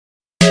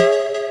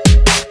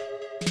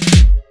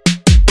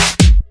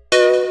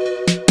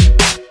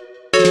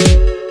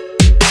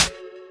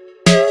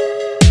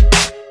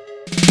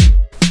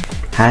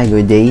Hi,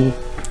 good day.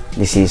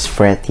 This is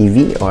Fred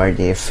TV, or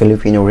the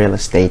Filipino Real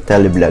Estate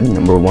Teleblog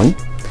number 1.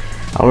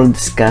 I will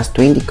discuss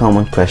 20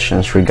 common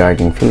questions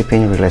regarding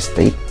Philippine real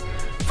estate.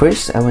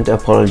 First, I want to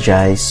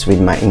apologize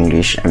with my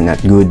English. I'm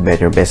not good,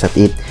 better best at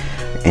it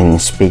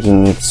in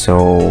speaking it,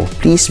 so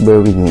please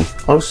bear with me.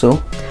 Also,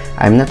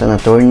 I'm not an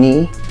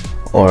attorney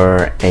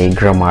or a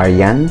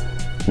grammarian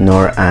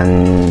nor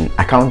an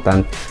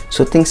accountant,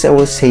 so things I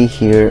will say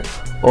here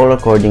all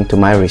according to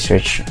my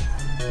research.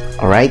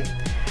 Alright,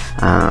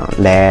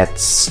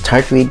 let's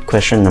start with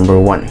question number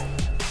 1.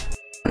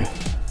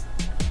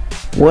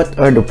 What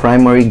are the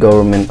primary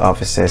government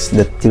offices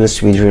that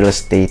deals with real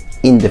estate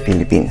in the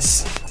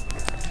Philippines?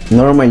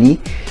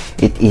 Normally,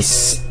 it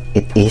is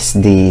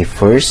the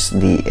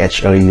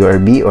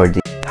HLURB, or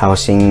the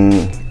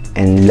Housing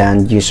and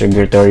Land Use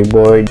Regulatory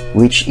Board,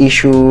 which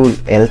issue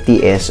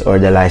LTS, or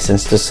the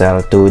license to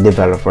sell, to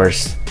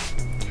developers.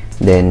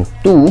 Then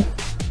 2,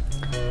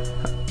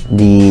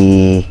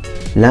 the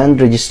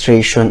Land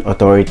Registration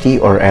Authority,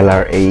 or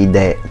LRA,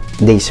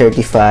 they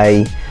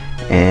certify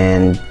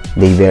and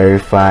they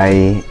verify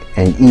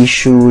and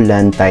issue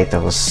land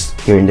titles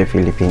here in the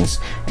Philippines.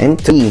 And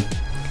 3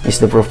 is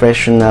the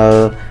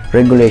Professional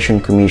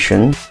Regulation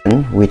Commission,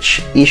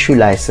 which issue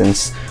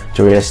license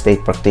to real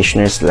estate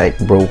practitioners like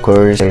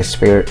brokers,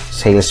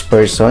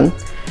 salesperson,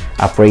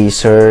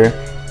 appraiser,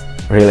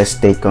 real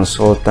estate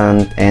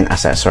consultant, and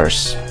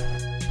assessors.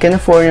 Can a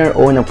foreigner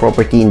own a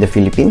property in the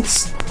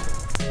Philippines?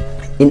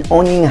 In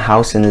owning a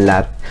house and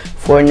lot,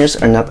 foreigners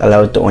are not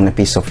allowed to own a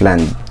piece of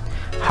land.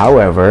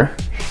 However,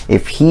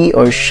 if he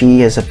or she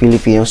has a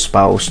Filipino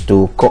spouse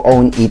to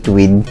co-own it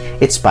with,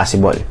 it's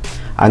possible.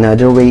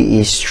 Another way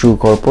is through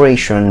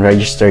corporation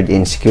registered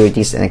in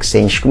Securities and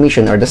Exchange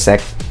Commission, or the SEC,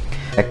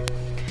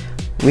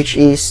 which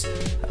is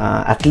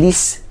at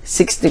least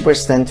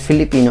 60%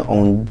 Filipino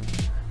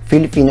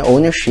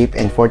ownership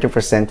and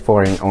 40%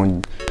 foreign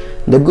owned.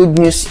 The good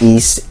news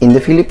is, in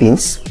the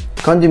Philippines,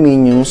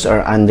 condominiums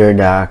are under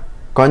the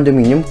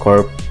Condominium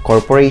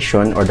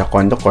Corporation, or the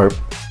Condo Corp.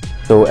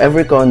 So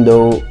every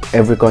condo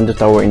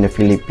tower in the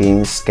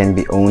Philippines can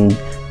be owned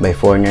by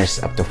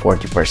foreigners up to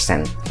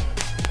 40%.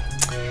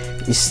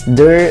 Is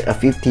there a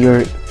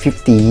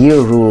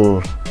 50-year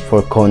rule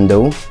for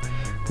condo?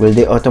 Will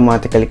they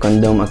automatically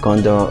condemn a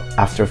condo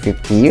after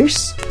 50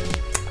 years?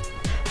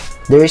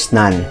 There is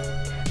none.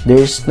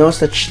 There is no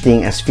such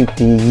thing as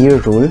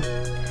 50-year rule.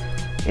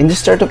 In the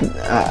start of,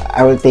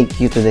 I will take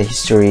you to the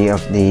history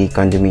of the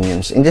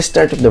condominiums. In the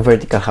start of the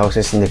vertical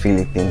houses in the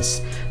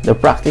Philippines, the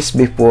practice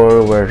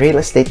before were real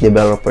estate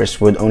developers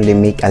would only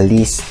make a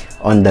lease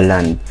on the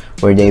land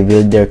where they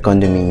build their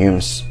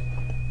condominiums.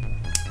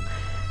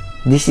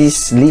 This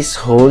is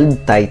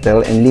leasehold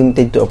title and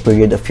limited to a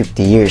period of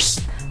 50 years.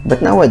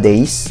 But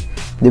nowadays,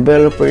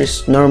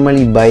 developers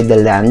normally buy the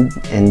land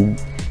and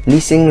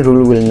leasing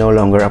rule will no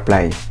longer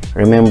apply.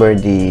 Remember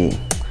the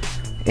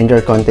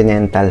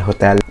Intercontinental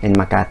Hotel in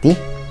Makati?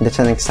 That's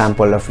an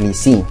example of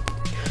leasing.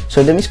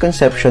 So the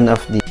misconception of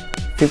the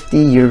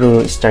 50-year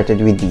rule started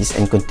with this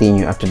and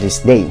continue up to this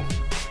day.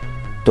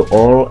 To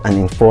all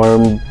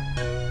uninformed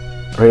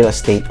real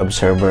estate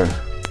observer,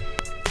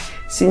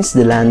 since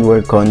the land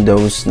where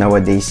condos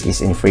nowadays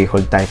is in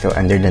freehold title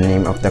under the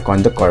name of the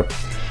Condo Corp,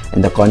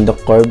 and the Condo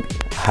Corp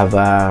have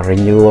a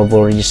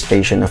renewable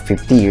registration of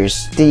 50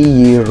 years, the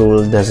year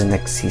rule doesn't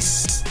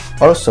exist.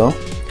 Also,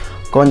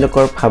 Condo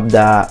Corp have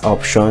the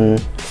option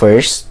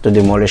first to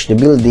demolish the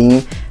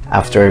building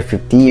after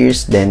 50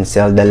 years, then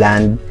sell the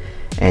land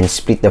and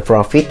split the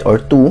profit, or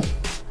 2,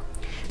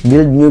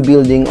 build new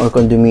building or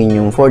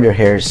condominium for their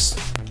heirs.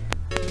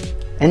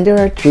 And there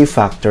are 3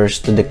 factors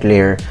to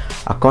declare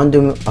a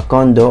condo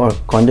or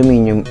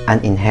condominium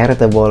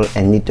uninheritable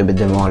and need to be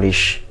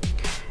demolished.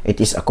 It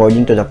is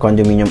according to the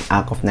Condominium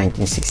Act of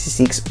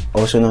 1966,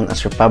 also known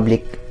as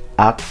Republic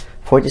Act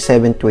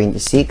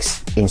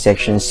 4726. In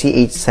section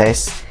C8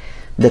 says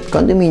that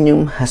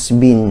condominium has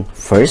been,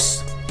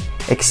 first,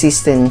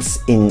 existence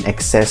in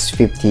excess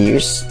 50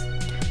 years,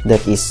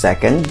 that is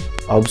second,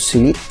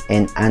 obsolete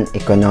and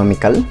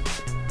uneconomical,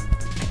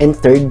 and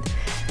third,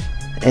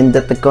 and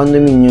that the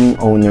condominium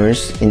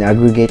owners in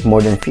aggregate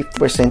more than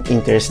 50%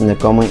 interest in the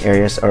common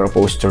areas are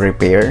opposed to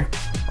repair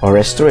or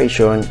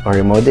restoration or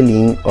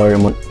remodeling or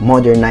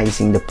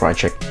modernizing the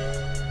project.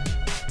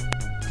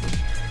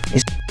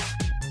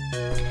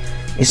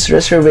 Is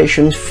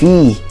reservation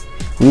fee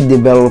with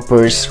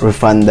developers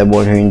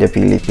refundable here in the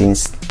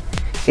Philippines?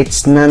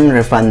 It's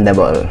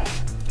non-refundable,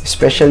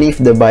 especially if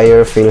the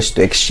buyer fails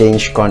to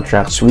exchange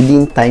contracts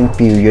within time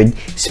period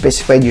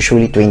specified,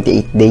 usually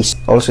 28 days.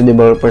 Also,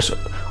 developers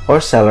or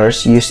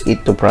sellers use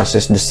it to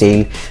process the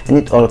sale, and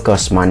it all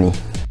costs money.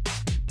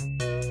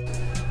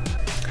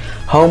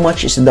 How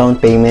much is down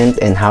payment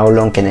and how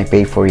long can I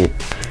pay for it?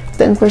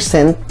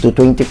 10% to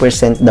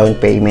 20% down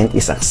payment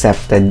is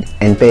accepted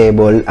and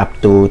payable up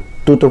to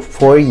 2 to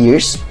 4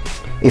 years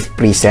if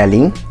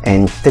pre-selling,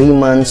 and 3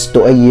 months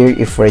to a year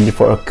if ready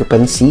for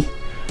occupancy.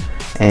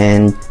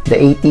 And the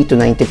 80 to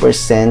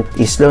 90%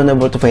 is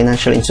loanable to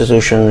financial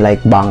institutions like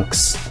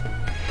banks.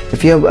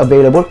 If you have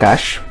available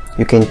cash,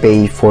 You can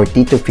pay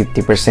 40 to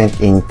 50%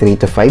 in 3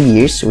 to 5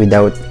 years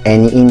without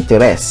any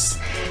interest,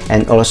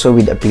 and also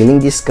with appealing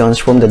discounts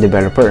from the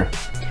developer.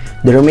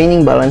 The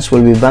remaining balance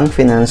will be bank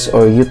finance,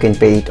 or you can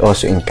pay it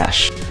also in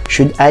cash.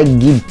 Should I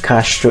give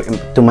cash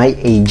to my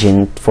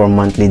agent for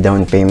monthly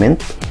down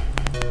payment?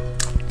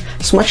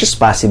 As much as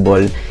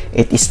possible,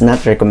 it is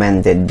not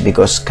recommended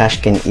because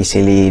cash can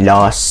easily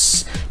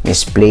lose,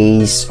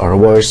 misplaced, or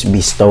worse,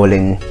 be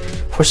stolen.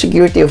 For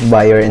security of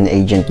buyer and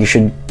agent, you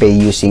should pay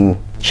using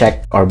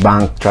check or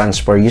bank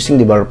transfer using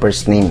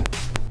developer's name.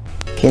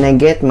 Can I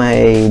get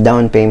my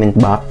down payment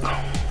back?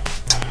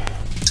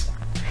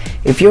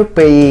 If you're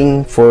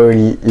paying for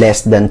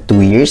less than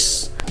 2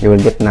 years, you will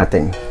get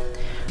nothing.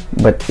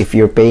 But if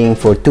you're paying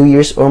for 2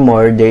 years or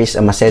more, there is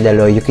a Maceda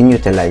law you can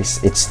utilize.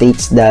 It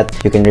states that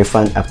you can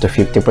refund up to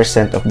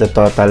 50% of the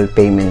total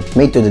payment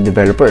made to the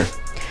developer.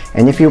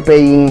 And if you're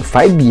paying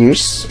 5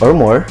 years or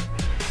more,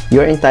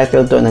 you're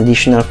entitled to an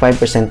additional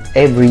 5%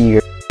 every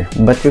year.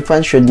 But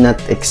refund should not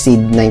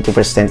exceed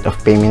 90% of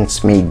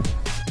payments made.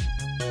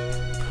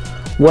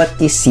 What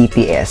is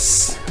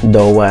CPS,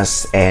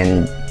 DOAS,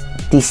 and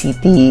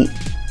TCT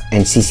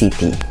and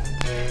CCT?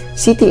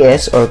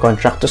 CTS, or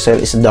contract to sell,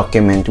 is a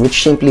document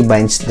which simply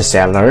binds the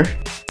seller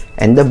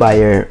and the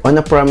buyer on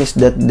a promise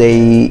that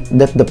the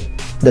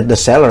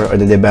seller or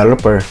the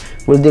developer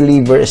will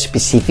deliver a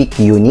specific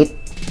unit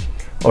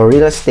or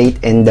real estate,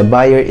 and the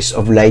buyer is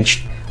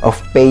obliged of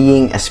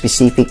paying a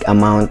specific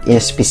amount in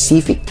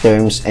specific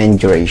terms and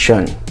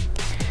duration.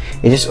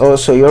 It is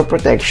also your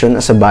protection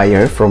as a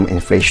buyer from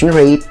inflation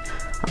rate,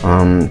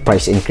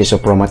 price increase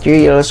of raw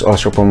materials,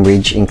 also from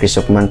wage increase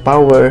of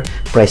manpower,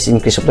 price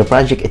increase of the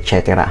project,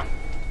 etc.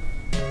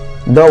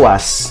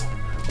 DOAS,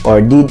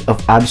 or Deed of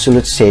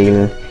Absolute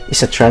Sale,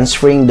 is a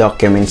transferring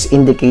documents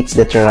indicates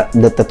that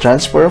the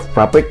transfer of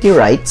property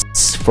rights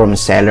from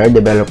seller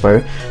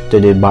developer to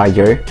the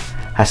buyer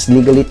has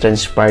legally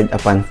transpired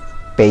upon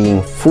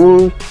paying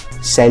full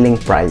selling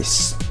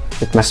price.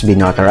 It must be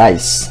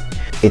notarized.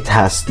 It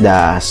has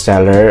the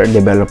seller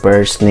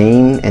developer's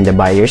name and the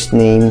buyer's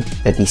name,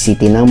 the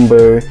TCT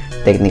number,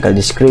 technical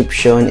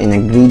description, and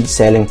agreed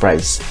selling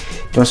price.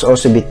 It must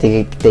also be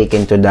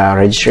taken to the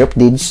Registry of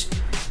Deeds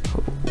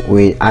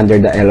under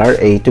the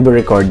LRA to be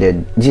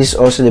recorded. This is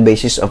also the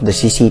basis of the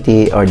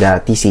CCT or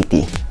the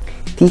TCT.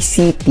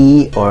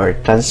 TCT, or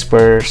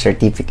Transfer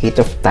Certificate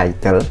of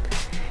Title,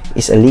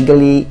 is a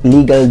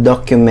legal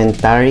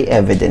documentary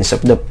evidence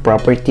of the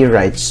property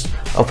rights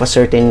of a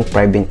certain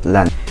private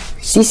land.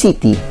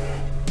 CCT,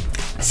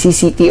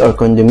 or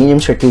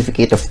Condominium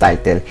Certificate of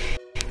Title,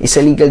 is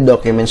a legal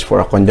documents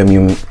for a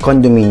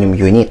condominium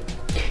unit.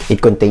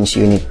 It contains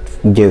unit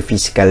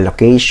geophysical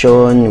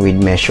location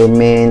with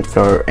measurement,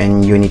 floor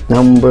and unit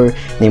number,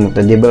 name of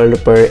the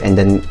developer, and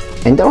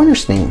the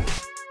owner's name.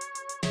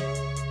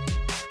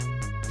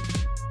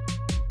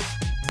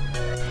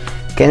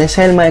 Can I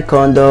sell my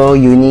condo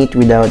unit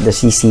without the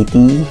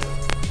CCT?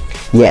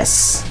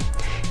 Yes.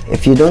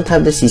 If you don't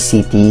have the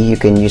CCT, you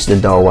can use the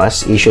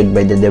DOAS issued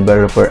by the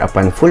developer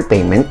upon full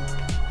payment.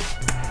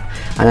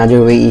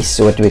 Another way is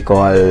what we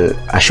call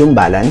assume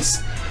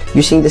balance.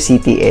 Using the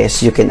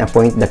CTS, you can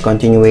appoint the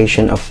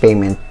continuation of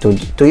payment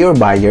to your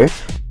buyer.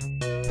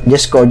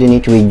 Just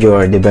coordinate with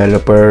your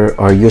developer,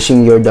 or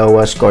using your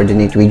DOAS,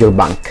 coordinate with your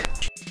bank.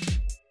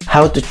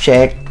 How to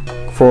check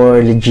for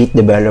legit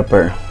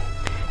developer?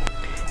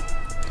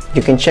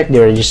 You can check the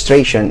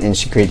registration in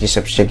Securities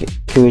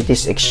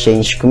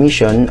Exchange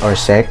Commission, or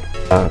SEC,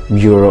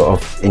 Bureau of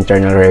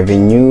Internal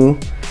Revenue,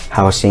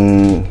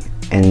 Housing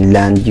and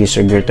Land Use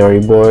Regulatory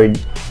Board,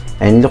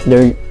 and look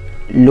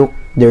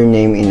their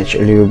name in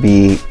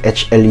HLURB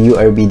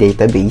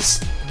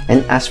database,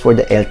 and ask for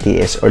the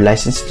LTS, or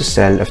license to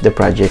sell, of the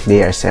project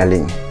they are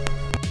selling.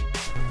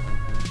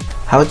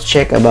 How to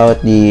check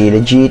about the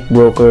legit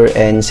broker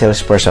and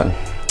salesperson?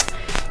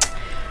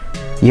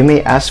 You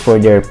may ask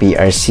for their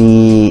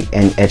PRC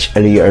and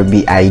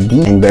HLURB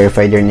ID and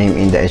verify their name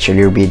in the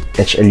HLURB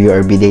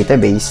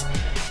database.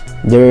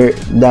 The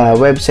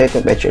website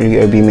of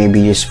HLURB may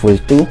be useful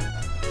too.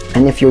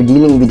 And if you're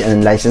dealing with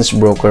an unlicensed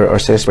broker or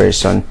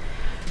salesperson,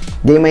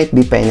 they might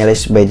be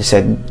penalized by the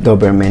said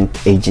government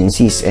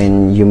agencies,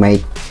 and you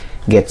might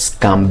get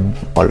scammed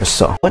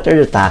also. What are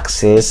the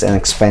taxes and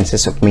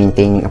expenses of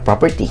maintaining a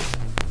property?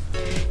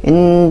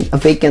 In a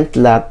vacant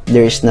lot,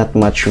 there is not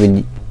much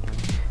with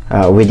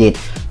it,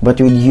 but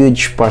with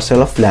huge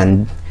parcel of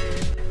land,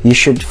 you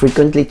should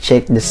frequently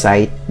check the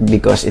site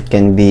because it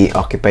can be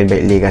occupied by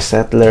illegal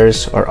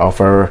settlers or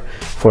offer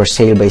for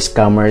sale by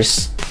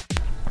scammers.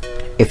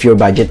 If your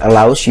budget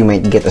allows, you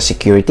might get a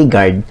security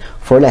guard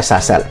for less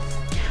hassle.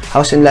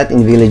 House and lot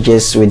in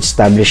villages with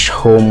established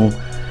home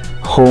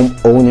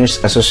owners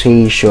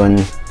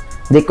association,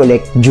 they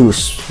collect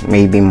dues,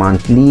 maybe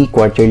monthly,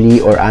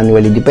 quarterly, or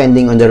annually,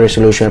 depending on the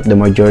resolution of the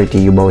majority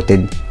you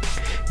voted.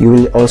 You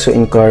will also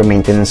incur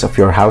maintenance of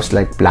your house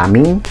like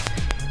plumbing,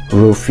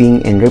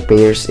 roofing, and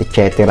repairs,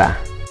 etc.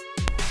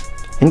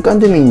 In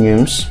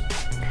condominiums,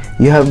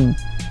 you have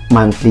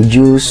monthly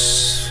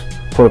dues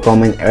for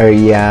common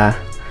area,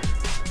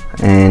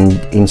 And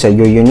inside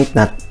your unit,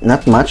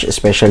 not much,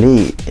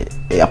 especially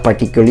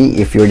particularly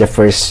if you're the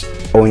first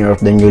owner of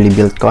the newly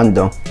built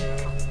condo.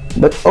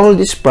 But all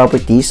these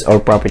properties,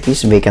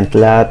 vacant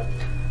lot,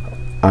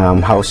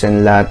 house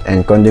and lot,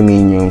 and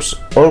condominiums,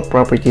 all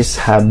properties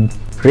have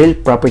real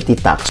property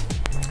tax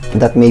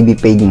that may be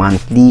paid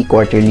monthly,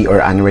 quarterly,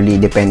 or annually,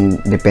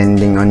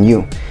 depending on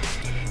you.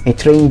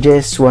 It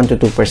ranges 1 to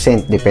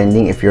 2%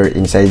 depending if you're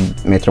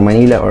inside Metro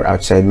Manila or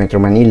outside Metro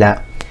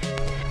Manila.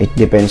 It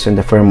depends on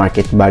the fair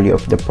market value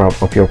of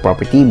your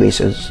property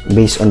based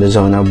on the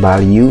zonal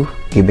value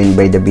given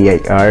by the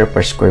BIR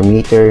per square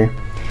meter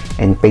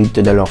and paid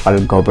to the local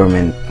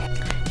government.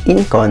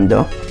 In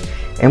condo,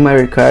 am I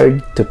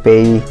required to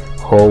pay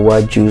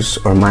HOA dues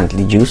or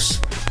monthly dues?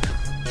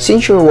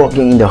 Since you're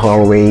walking in the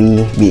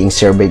hallway, being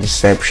served by the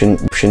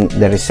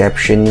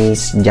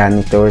receptionists,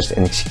 janitors,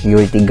 and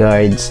security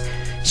guards,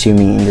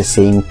 swimming in the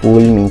same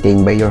pool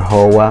maintained by your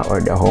HOA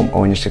or the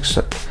homeowners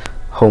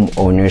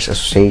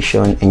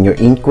association, and your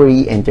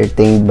inquiry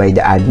entertained by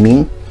the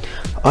admin,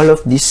 all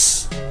of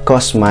this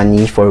costs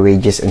money for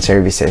wages and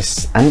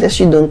services. Unless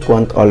you don't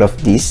want all of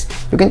this,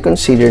 you can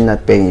consider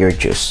not paying your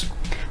dues.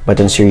 But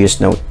on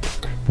serious note,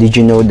 did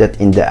you know that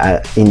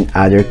in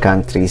other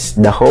countries,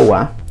 the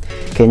HOA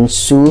can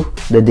sue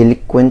the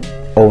delinquent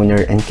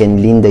owner and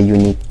can lien the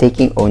unit,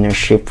 taking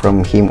ownership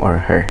from him or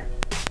her?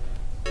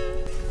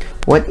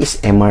 What is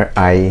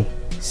MRI,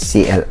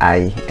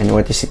 CLI, and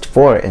what is it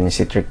for, and is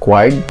it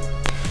required?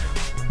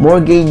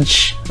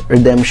 Mortgage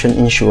redemption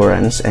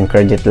insurance and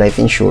credit life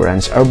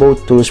insurance are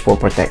both tools for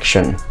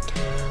protection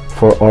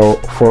for all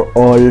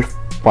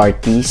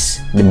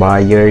parties, the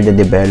buyer, the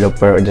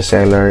developer, or the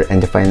seller,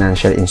 and the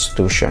financial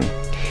institution.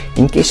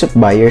 In case of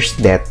buyer's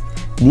debt,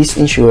 this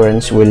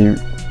insurance will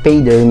pay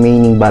the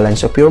remaining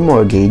balance of your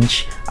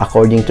mortgage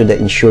according to the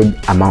insured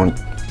amount.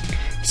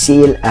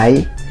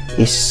 CLI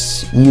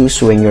is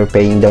used when you're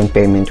paying down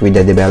payment with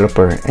the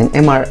developer, and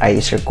MRI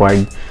is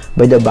required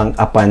by the bank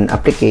upon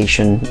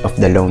application of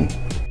the loan.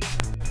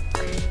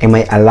 Am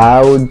I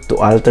allowed to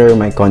alter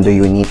my condo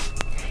unit?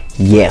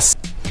 Yes.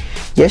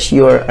 Yes,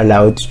 you are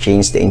allowed to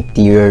change the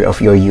interior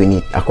of your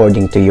unit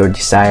according to your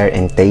desire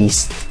and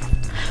taste,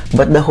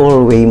 but the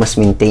hallway must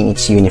maintain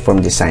its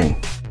uniform design.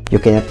 You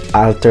cannot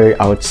alter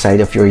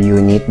outside of your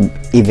unit,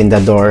 even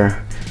the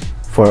door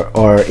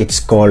or its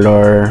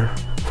color,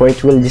 for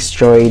it will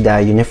destroy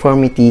the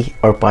uniformity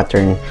or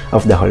pattern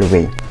of the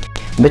hallway.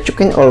 But you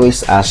can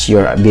always ask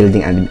your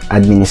building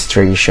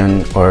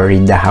administration or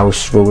read the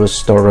house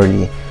rules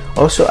thoroughly.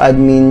 Also,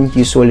 admin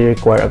usually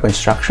require a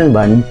construction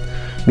bond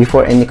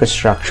before any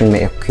construction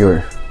may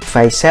occur. If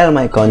I sell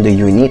my condo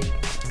unit,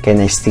 can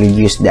I still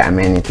use the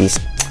amenities?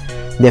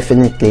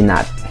 Definitely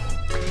not.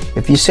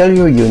 If you sell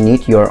your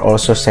unit, you are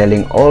also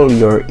selling all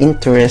your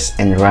interests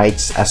and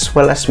rights as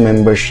well as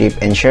membership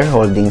and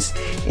shareholdings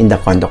in the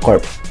Condo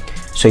Corp.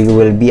 So you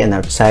will be an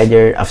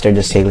outsider after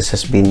the sales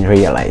has been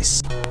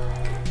realized.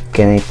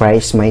 Can I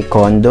price my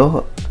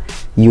condo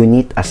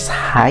unit as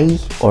high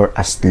or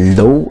as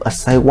low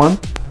as I want?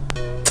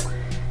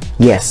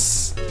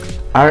 Yes.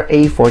 RA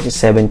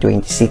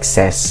 4726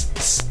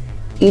 says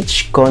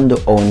each condo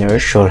owner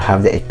shall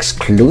have the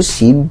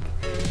exclusive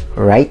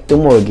right to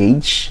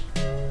mortgage,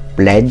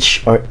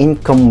 pledge, or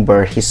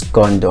encumber his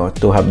condo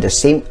to have the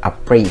same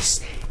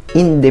appraised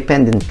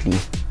independently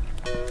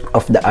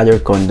of the other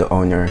condo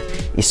owner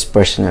is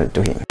personal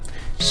to him.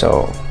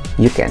 So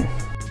you can.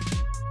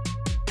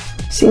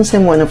 Since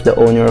I'm one of the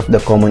owner of the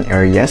common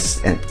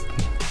areas, and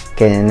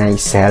can I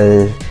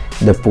sell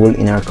the pool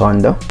in our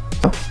condo?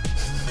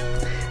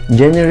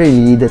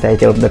 Generally, the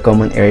title of the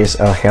common areas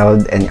are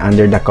held and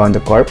under the Condo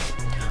Corp.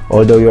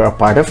 Although you're a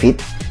part of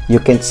it, you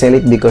can't sell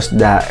it because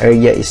the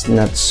area is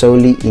not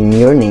solely in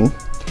your name.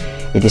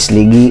 It is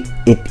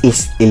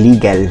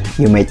illegal.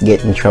 You might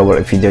get in trouble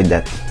if you do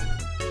that.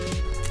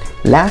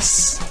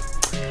 Last,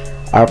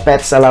 are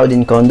pets allowed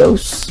in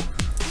condos?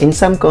 In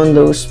some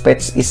condos,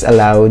 pets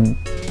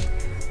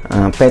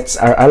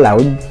are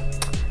allowed,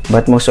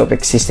 but most of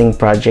existing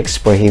projects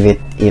prohibit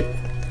it.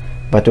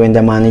 But when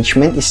the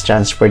management is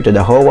transferred to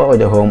the HOA or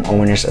the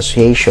homeowners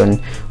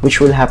association,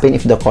 which will happen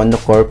if the Condo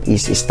Corp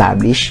is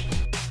established,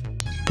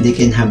 they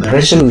can have a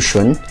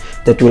resolution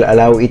that will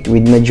allow it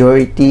with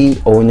majority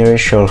owner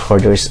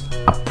shareholders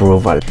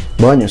approval.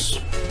 Bonus.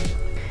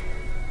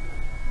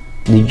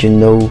 Did you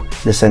know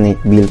the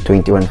Senate Bill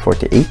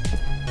 2148?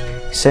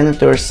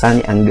 Senator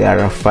Sani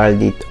Angara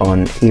filed it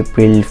on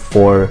April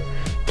 4,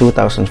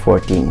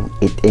 2014.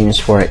 It aims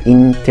for an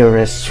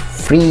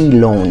interest-free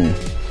loan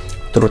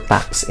through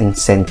tax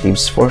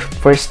incentives for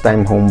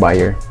first-time home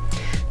buyer.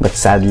 But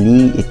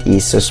sadly, it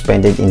is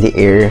suspended in the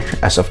air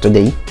as of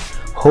today.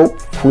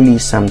 Hopefully,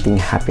 something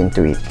happened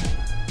to it.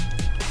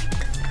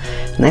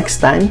 Next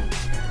time,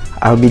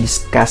 I'll be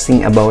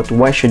discussing about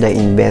why should I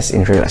invest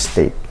in real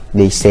estate.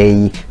 They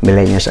say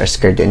millennials are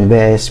scared to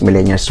invest.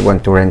 Millennials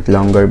want to rent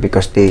longer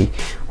because they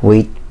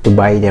wait to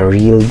buy the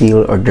real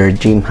deal or their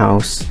dream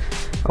house.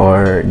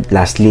 Or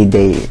lastly,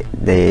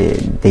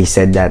 they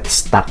said that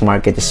stock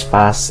market is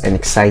fast and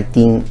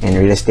exciting and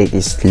real estate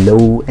is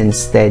slow and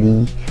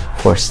steady,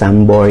 for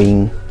some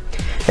boring.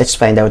 Let's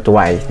find out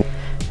why.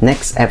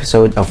 Next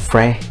episode of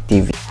Fre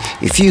TV.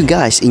 If you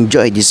guys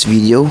enjoyed this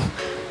video,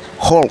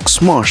 Hulk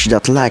smash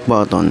that like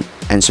button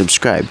and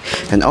subscribe,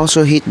 and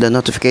also hit the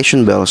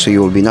notification bell so you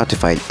will be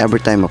notified every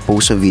time I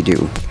post a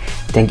video.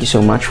 Thank you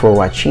so much for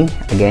watching.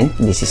 Again,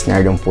 this is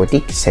Nardong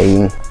Putik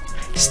saying,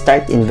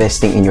 start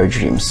investing in your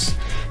dreams,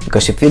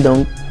 because if you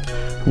don't,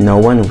 no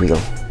one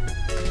will.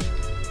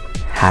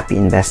 Happy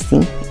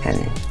investing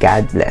and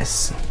God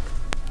bless.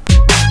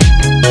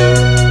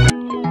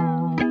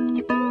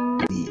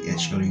 The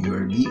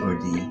HLURB, or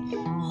the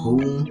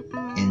Home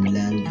and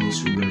Land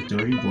Use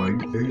Regulatory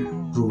Board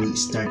rule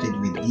started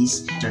with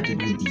this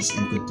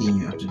and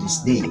continue up to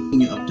this day.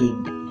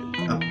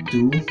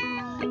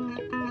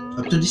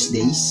 Up to these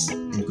days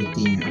and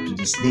continue up to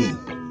this day.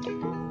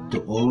 To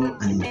all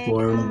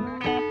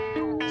uninformed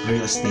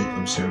real estate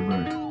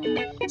observer,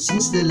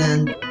 since the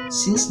land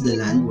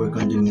were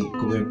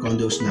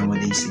condos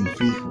nowadays in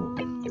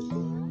freehold,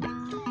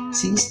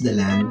 since the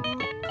land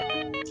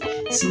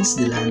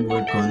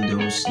were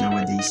condos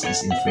nowadays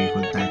is in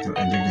freehold title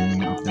under the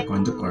name of the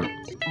Condo Corp,